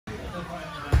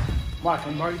Mark,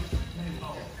 I'm Marty.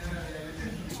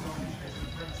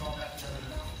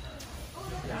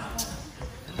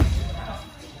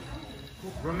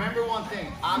 Remember one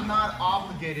thing, I'm not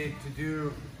obligated to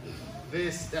do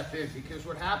this step in, because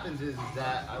what happens is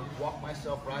that I walk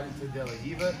myself right into De La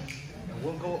Riva, and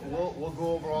we'll go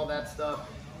over all that stuff.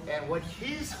 And what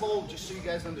his whole, just so you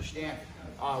guys understand,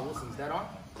 Wilson, is that on?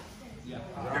 Yeah.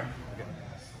 Okay.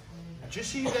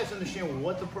 Just so you guys understand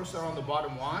what the person on the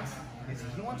bottom wants, is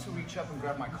he wants to reach up and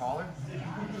grab my collar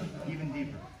even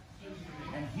deeper.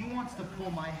 And he wants to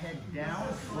pull my head down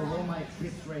below my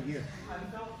hips right here.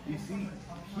 You see,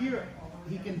 here,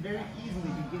 he can very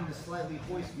easily begin to slightly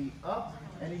hoist me up,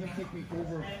 and even take me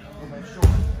over my shoulder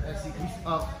as he comes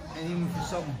up, and even for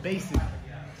something basic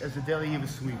as a De La Riva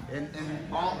sweep. And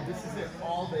all this is it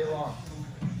all day long.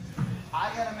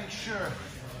 I gotta make sure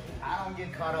I don't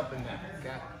get caught up in that,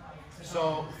 okay?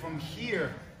 So from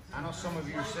here, I know some of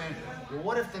you are saying, well,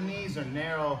 what if the knees are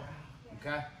narrow,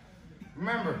 okay?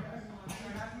 Remember,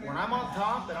 when I'm on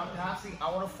top and I'm passing,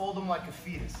 I want to fold them like a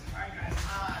fetus. All right,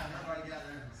 guys.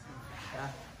 Okay.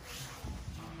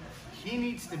 He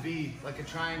needs to be like a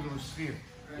triangular sphere.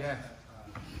 Yeah.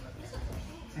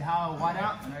 See how I wide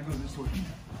out? And I go this way.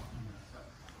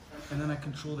 And then I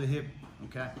control the hip,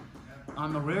 okay?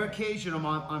 On the rare occasion,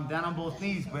 I'm down on both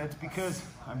knees, but it's because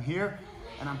I'm here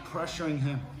and I'm pressuring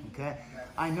him, okay?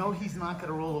 I know he's not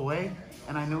gonna roll away,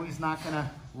 and I know he's not gonna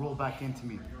roll back into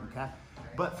me, okay?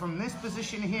 But from this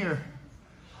position here,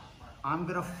 I'm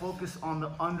gonna focus on the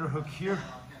underhook here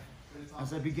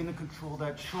as I begin to control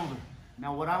that shoulder.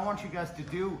 Now what I want you guys to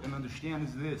do and understand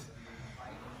is this.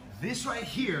 This right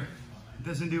here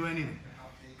doesn't do anything,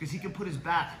 because he can put his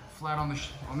back flat on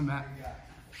the mat,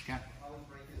 okay?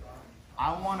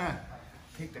 I wanna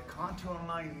take the contour of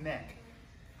my neck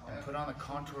and put on the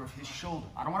contour of his shoulder.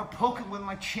 I don't want to poke it with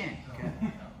my chin, okay?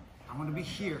 I want to be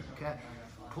here, okay?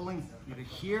 Pulling it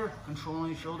here, controlling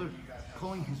his shoulder,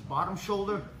 pulling his bottom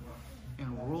shoulder,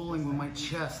 and rolling with my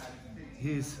chest,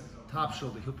 his top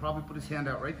shoulder. He'll probably put his hand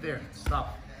out right there,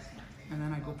 stop. And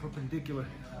then I go perpendicular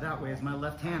that way as my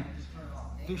left hand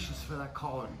fishes for that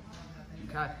collar,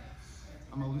 okay?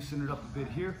 I'm gonna loosen it up a bit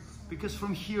here, because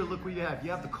from here, look what you have. You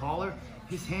have the collar,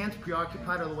 his hand's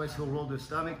preoccupied, otherwise he'll roll to his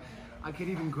stomach. I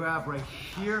can even grab right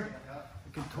here,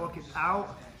 I can torque it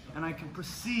out, and I can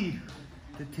proceed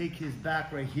to take his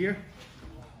back right here,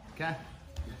 okay?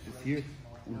 Just here,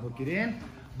 and hook it in.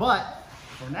 But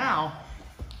for now,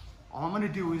 all I'm gonna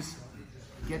do is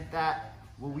get that,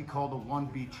 what we call the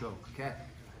 1B choke, okay?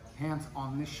 Hands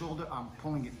on this shoulder, I'm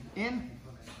pulling it in,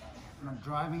 and I'm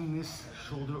driving this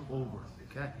shoulder over,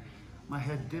 okay? My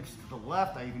head dips to the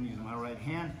left, I even use my right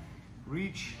hand,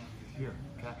 reach here,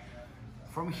 okay?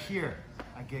 From here,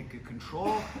 I get good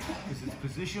control, because it's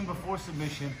position before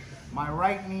submission. My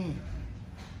right knee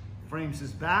frames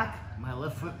his back, my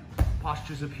left foot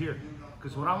postures up here.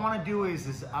 Because what I want to do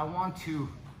is I want to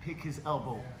pick his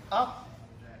elbow up,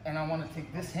 and I want to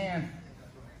take this hand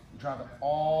and drive it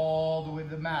all the way to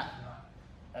the mat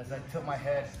as I tilt my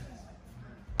head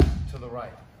to the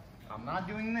right. I'm not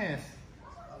doing this,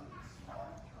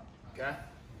 okay?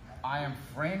 I am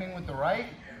framing with the right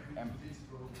and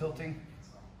tilting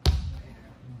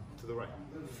to the right.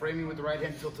 Framing with the right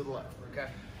hand, tilt to the left, okay?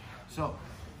 So,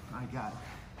 I got it.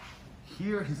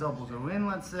 Here, his elbows are in,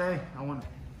 let's say. I want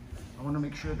to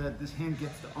make sure that this hand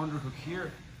gets the underhook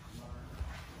here.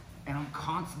 And I'm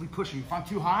constantly pushing. If I'm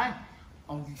too high,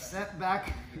 I'll be set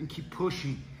back and keep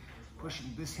pushing.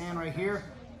 Pushing this hand right here.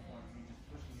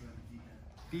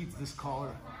 Feeds this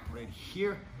collar right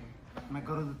here. And I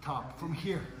go to the top. From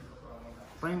here,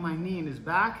 bring my knee in his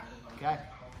back, okay?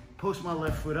 Push my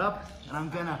left foot up, and I'm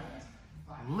gonna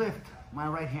lift my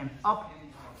right hand up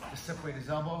to separate his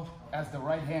elbow as the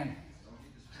right hand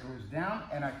goes down,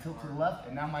 and I tilt to the left,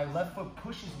 and now my left foot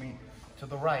pushes me to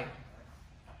the right.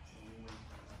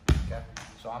 Okay,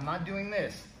 so I'm not doing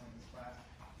this.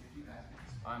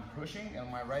 I'm pushing,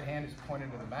 and my right hand is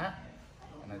pointed to the mat,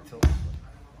 and I tilt this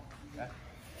way. Okay,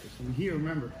 so from here,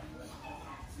 remember,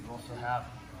 you also have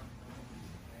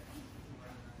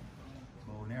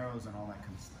bow and arrows and all that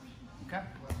kind of stuff. Okay,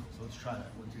 so let's try that.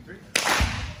 1, 2, 3.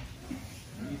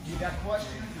 If you got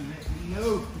questions, let me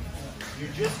know.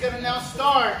 You're just gonna now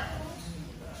start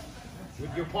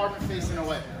with your partner facing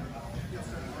away.